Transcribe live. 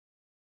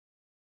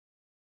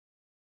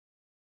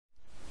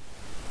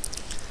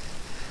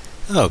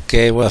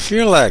Okay, well, if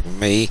you're like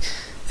me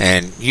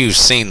and you've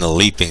seen the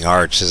leaping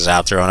arches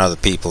out there on other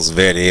people's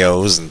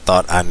videos and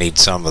thought I need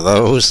some of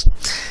those,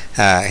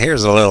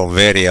 here's a little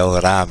video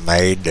that I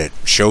made that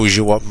shows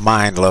you what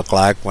mine looked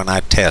like when I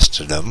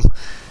tested them,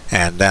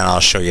 and then I'll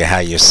show you how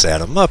you set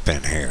them up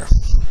in here.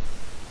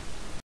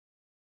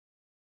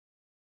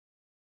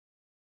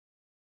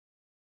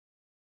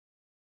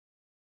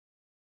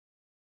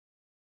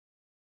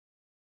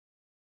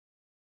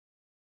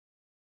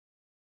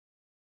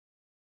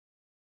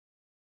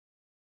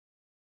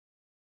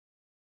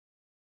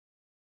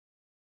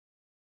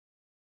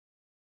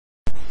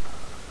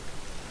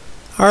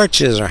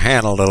 Arches are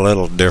handled a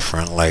little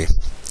differently.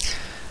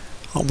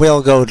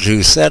 We'll go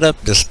to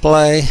Setup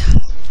Display,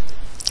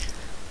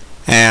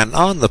 and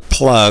on the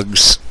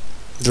plugs,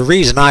 the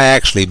reason I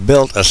actually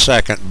built a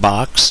second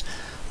box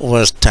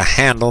was to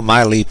handle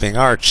my leaping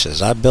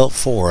arches. I built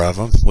 4 of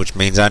them, which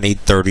means I need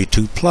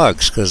 32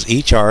 plugs because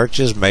each arch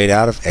is made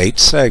out of 8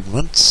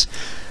 segments.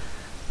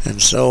 And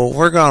so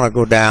we're going to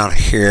go down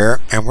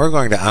here and we're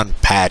going to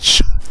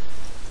unpatch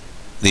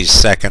these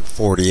second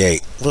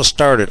 48. We'll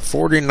start at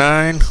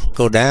 49,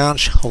 go down,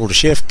 hold the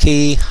shift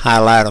key,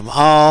 highlight them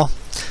all,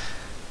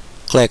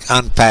 click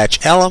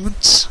unpatch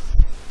elements,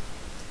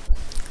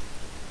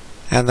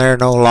 and they're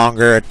no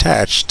longer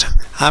attached.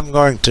 I'm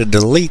going to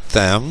delete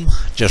them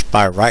just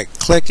by right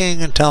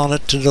clicking and telling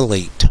it to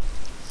delete.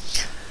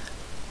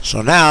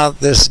 So now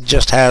this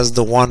just has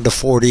the 1 to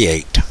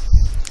 48.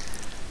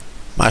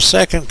 My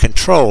second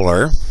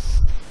controller,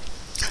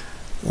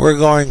 we're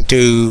going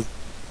to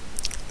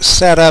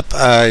set up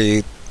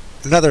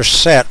another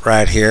set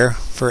right here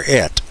for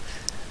it.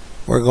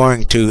 We're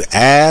going to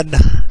add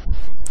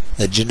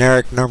the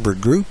generic number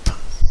group.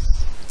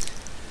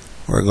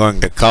 We're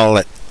going to call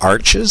it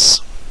arches.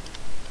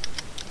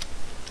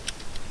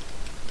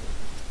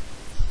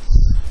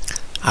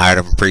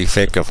 Item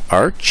prefix of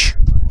arch.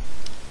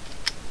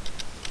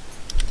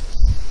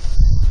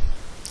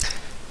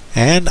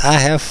 And I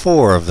have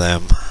 4 of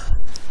them.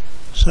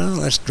 So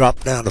let's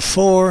drop down to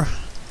 4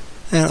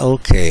 and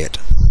OK it.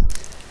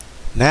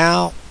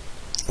 Now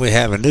we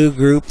have a new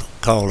group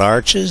called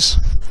arches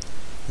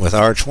with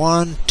arch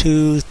 1,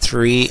 2,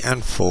 3,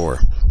 and 4.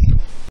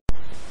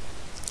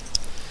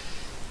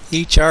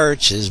 Each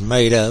arch is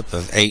made up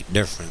of 8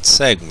 different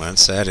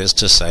segments. That is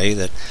to say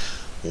that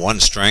one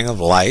string of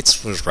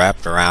lights was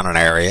wrapped around an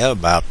area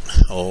about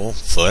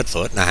foot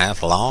and a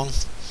half long,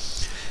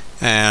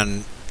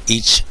 and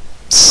each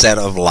set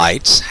of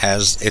lights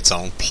has its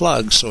own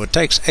plug, so it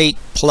takes 8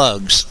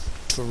 plugs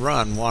to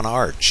run one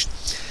arch.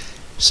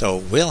 So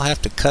we'll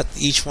have to cut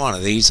each one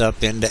of these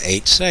up into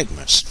 8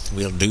 segments.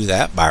 We'll do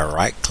that by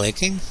right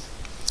clicking,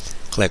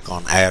 click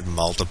on add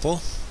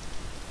multiple.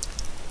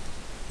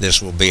 This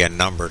will be a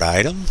numbered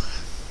item.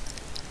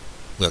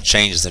 We'll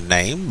change the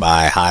name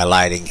by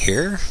highlighting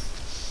here,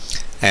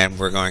 and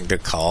we're going to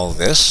call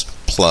this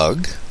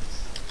plug.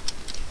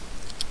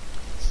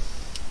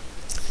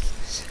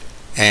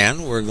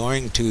 And we're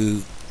going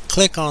to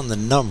click on the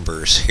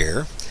numbers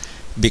here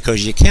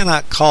because you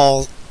cannot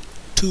call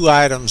 2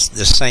 items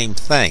the same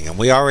thing, and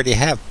we already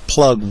have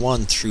plug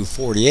 1 through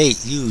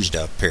 48 used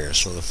up here.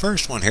 So the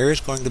first one here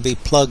is going to be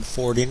plug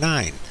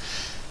 49.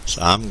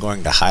 So I'm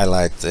going to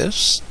highlight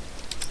this,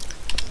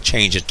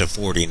 change it to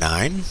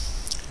 49.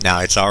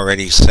 Now it's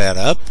already set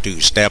up. Do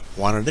step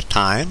 1 at a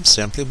time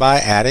simply by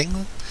adding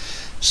them.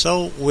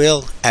 So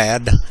we'll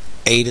add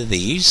 8 of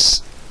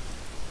these.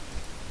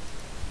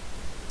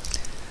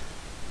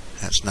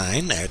 That's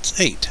 9, that's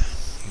 8.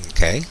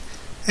 Okay,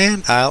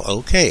 and I'll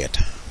OK it.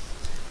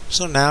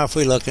 So now if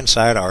we look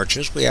inside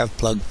arches, we have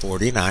plug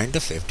 49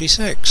 to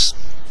 56.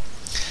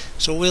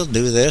 So we'll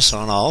do this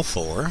on all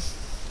 4.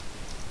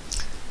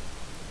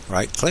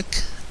 Right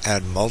click,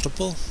 add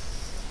multiple,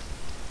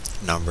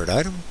 numbered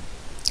item,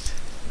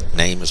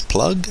 name is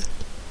plug,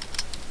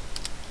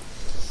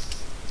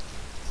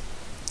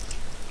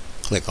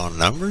 click on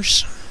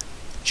numbers,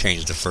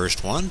 change the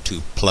first one to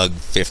plug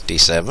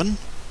 57,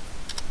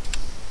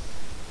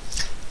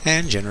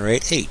 and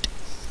generate 8.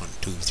 1,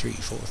 2, 3,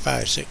 4,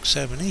 5, 6,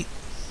 7, 8.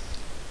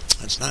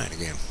 That's 9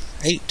 again.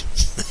 8.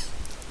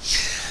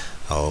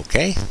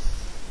 Okay.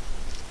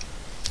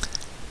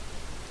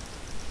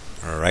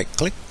 Right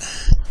click,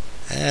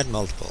 add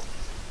multiple,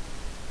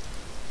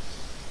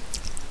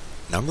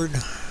 numbered,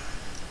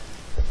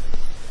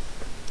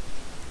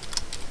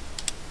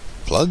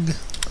 plug,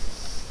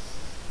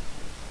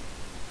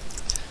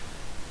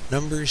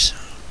 numbers,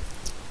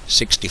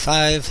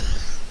 65,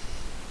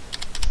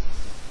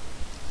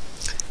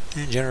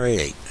 and generate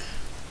 8.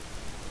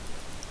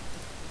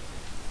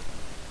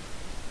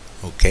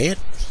 OK it.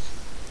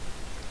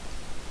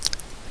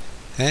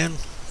 And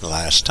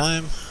last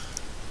time.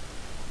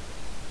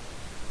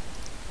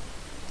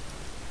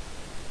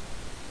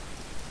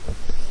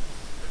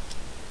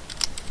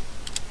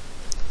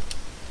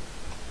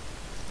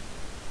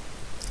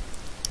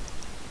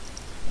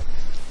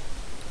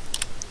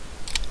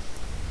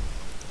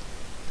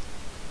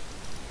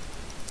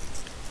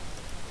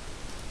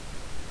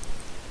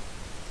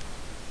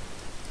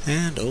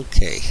 And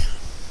OK.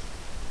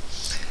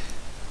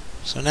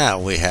 So now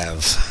we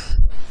have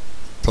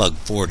plug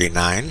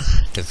 49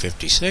 to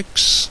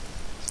 56,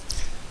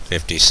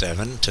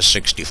 57 to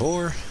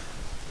 64,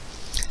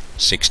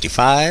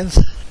 65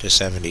 to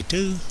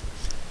 72,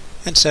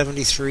 and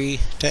 73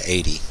 to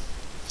 80.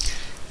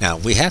 Now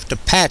we have to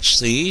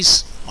patch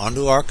these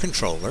onto our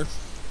controller.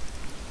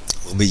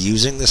 We'll be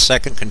using the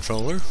second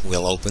controller.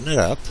 We'll open it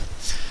up.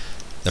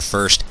 The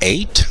first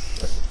 8,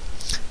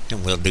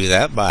 and we'll do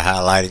that by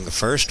highlighting the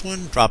first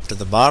one, drop to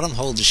the bottom,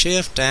 hold the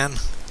shift, and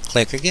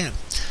click again.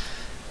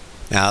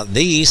 Now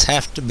these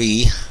have to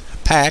be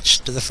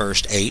patched to the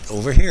first 8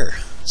 over here.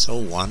 So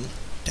 1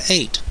 to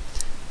 8,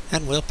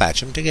 and we'll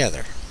patch them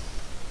together.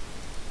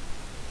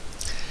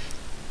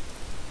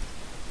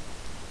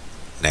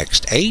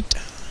 Next 8.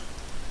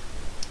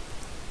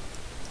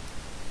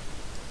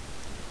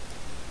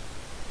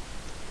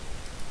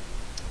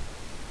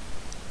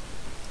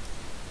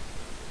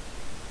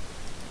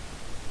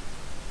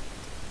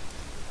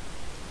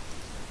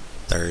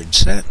 Third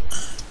set.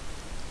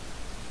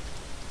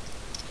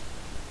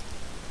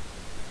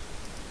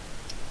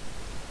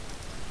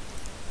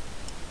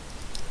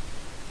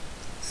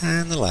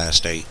 And the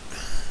last 8.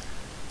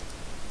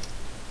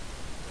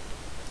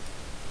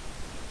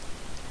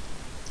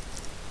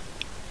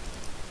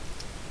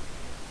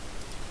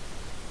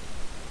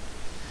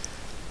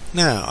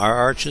 Now our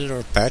arches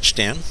are patched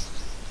in.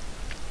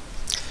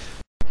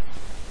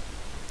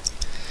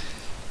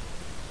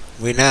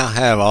 We now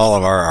have all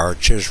of our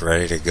arches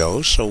ready to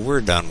go, so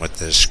we're done with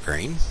this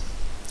screen.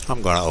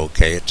 I'm going to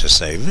OK it to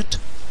save it.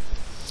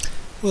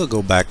 We'll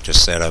go back to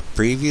Setup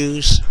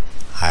Previews,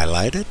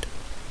 highlight it,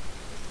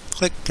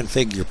 click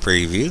Configure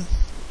Preview,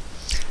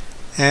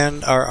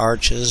 and our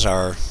arches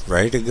are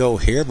ready to go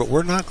here, but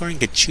we're not going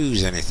to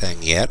choose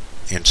anything yet.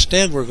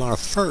 Instead, we're going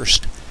to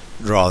first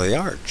draw the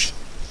arch.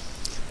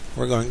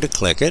 We're going to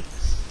click it,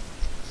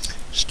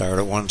 start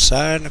at one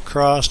side and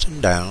across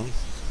and down.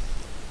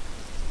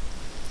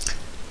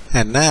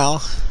 And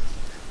now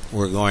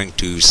we're going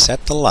to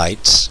set the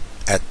lights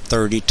at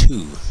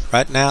 32.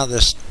 Right now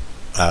this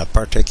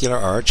particular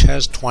arch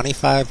has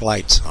 25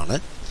 lights on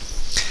it.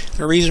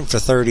 The reason for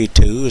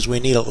 32 is we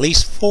need at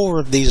least 4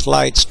 of these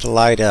lights to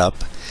light up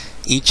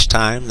each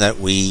time that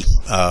we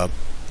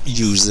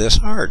use this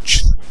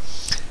arch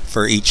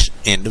for each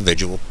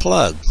individual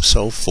plug.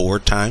 So 4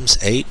 times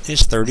 8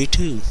 is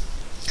 32.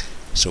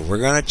 So we're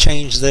going to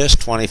change this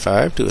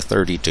 25 to a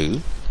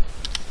 32.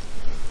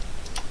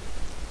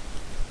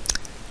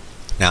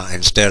 Now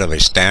instead of a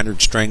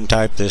standard string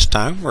type this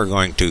time, we're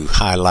going to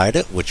highlight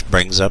it, which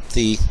brings up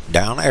the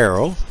down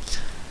arrow,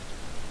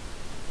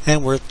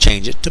 and we'll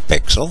change it to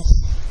pixel.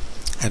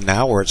 And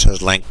now where it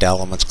says linked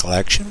elements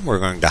collection, we're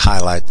going to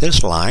highlight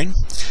this line,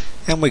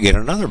 and we get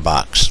another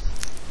box.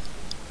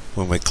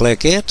 When we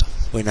click it,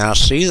 we now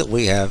see that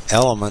we have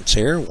elements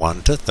here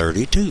 1 to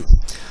 32.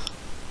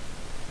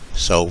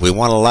 So we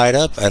want to light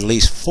up at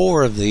least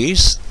 4 of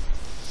these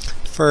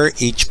for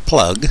each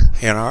plug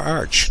in our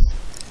arch.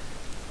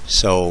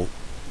 So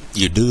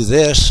you do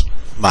this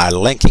by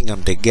linking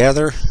them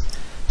together.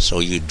 So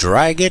you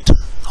drag it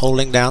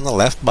holding down the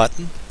left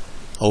button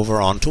over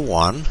onto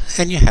one,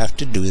 and you have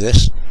to do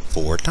this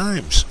 4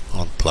 times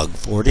on plug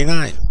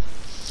 49.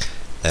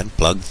 Then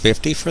plug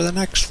 50 for the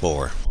next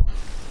 4.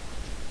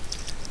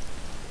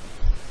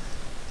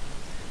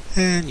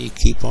 And you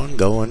keep on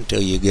going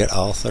until you get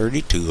all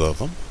 32 of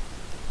them.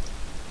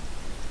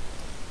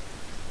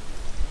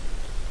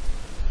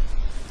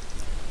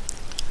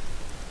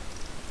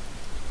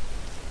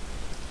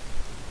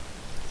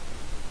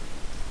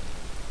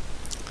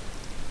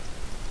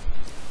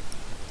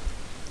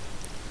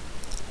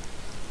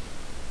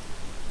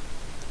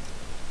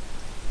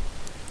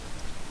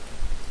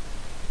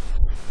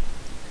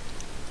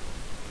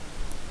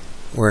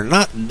 We're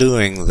not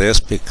doing this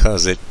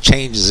because it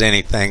changes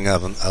anything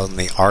on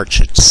the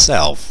arch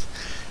itself.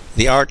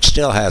 The arch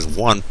still has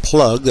one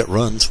plug that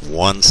runs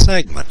one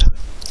segment.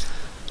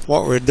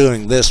 What we're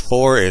doing this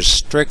for is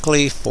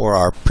strictly for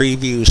our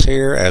previews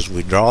here as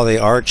we draw the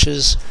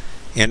arches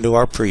into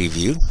our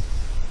preview,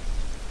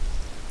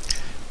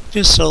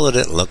 just so that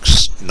it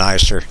looks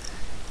nicer.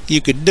 You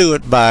could do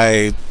it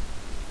by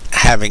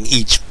having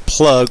each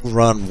plug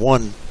run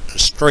one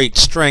straight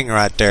string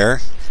right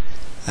there,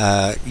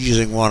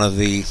 using one of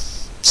the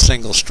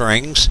single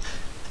strings,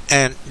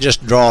 and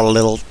just draw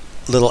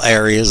little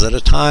areas at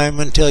a time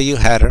until you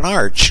had an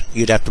arch.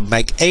 You'd have to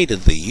make 8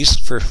 of these,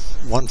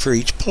 one for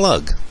each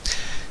plug.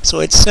 So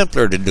it's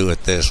simpler to do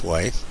it this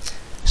way.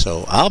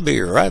 So I'll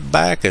be right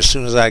back as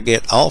soon as I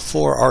get all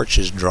 4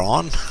 arches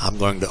drawn. I'm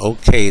going to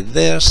OK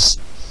this,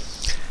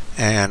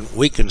 and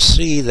we can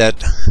see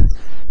that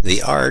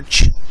the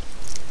arch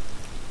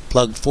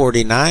plug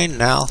 49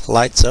 now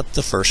lights up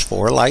the first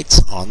 4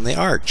 lights on the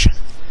arch,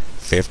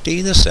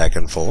 50 the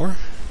second 4,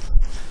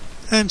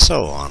 and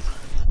so on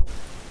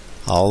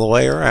all the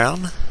way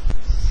around.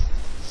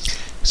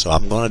 So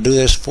I'm going to do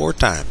this 4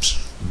 times.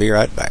 Be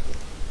right back.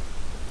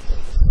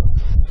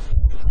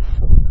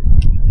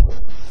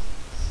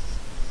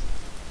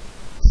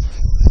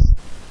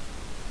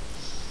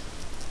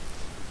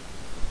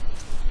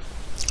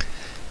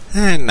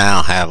 and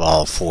now have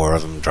all 4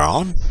 of them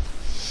drawn,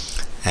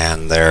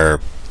 and they're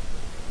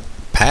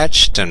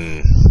patched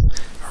and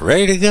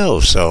ready to go.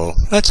 So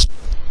let's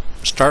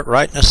start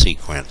writing a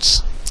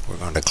sequence. We're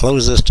going to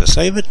close this to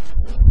save it,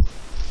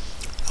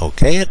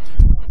 OK it,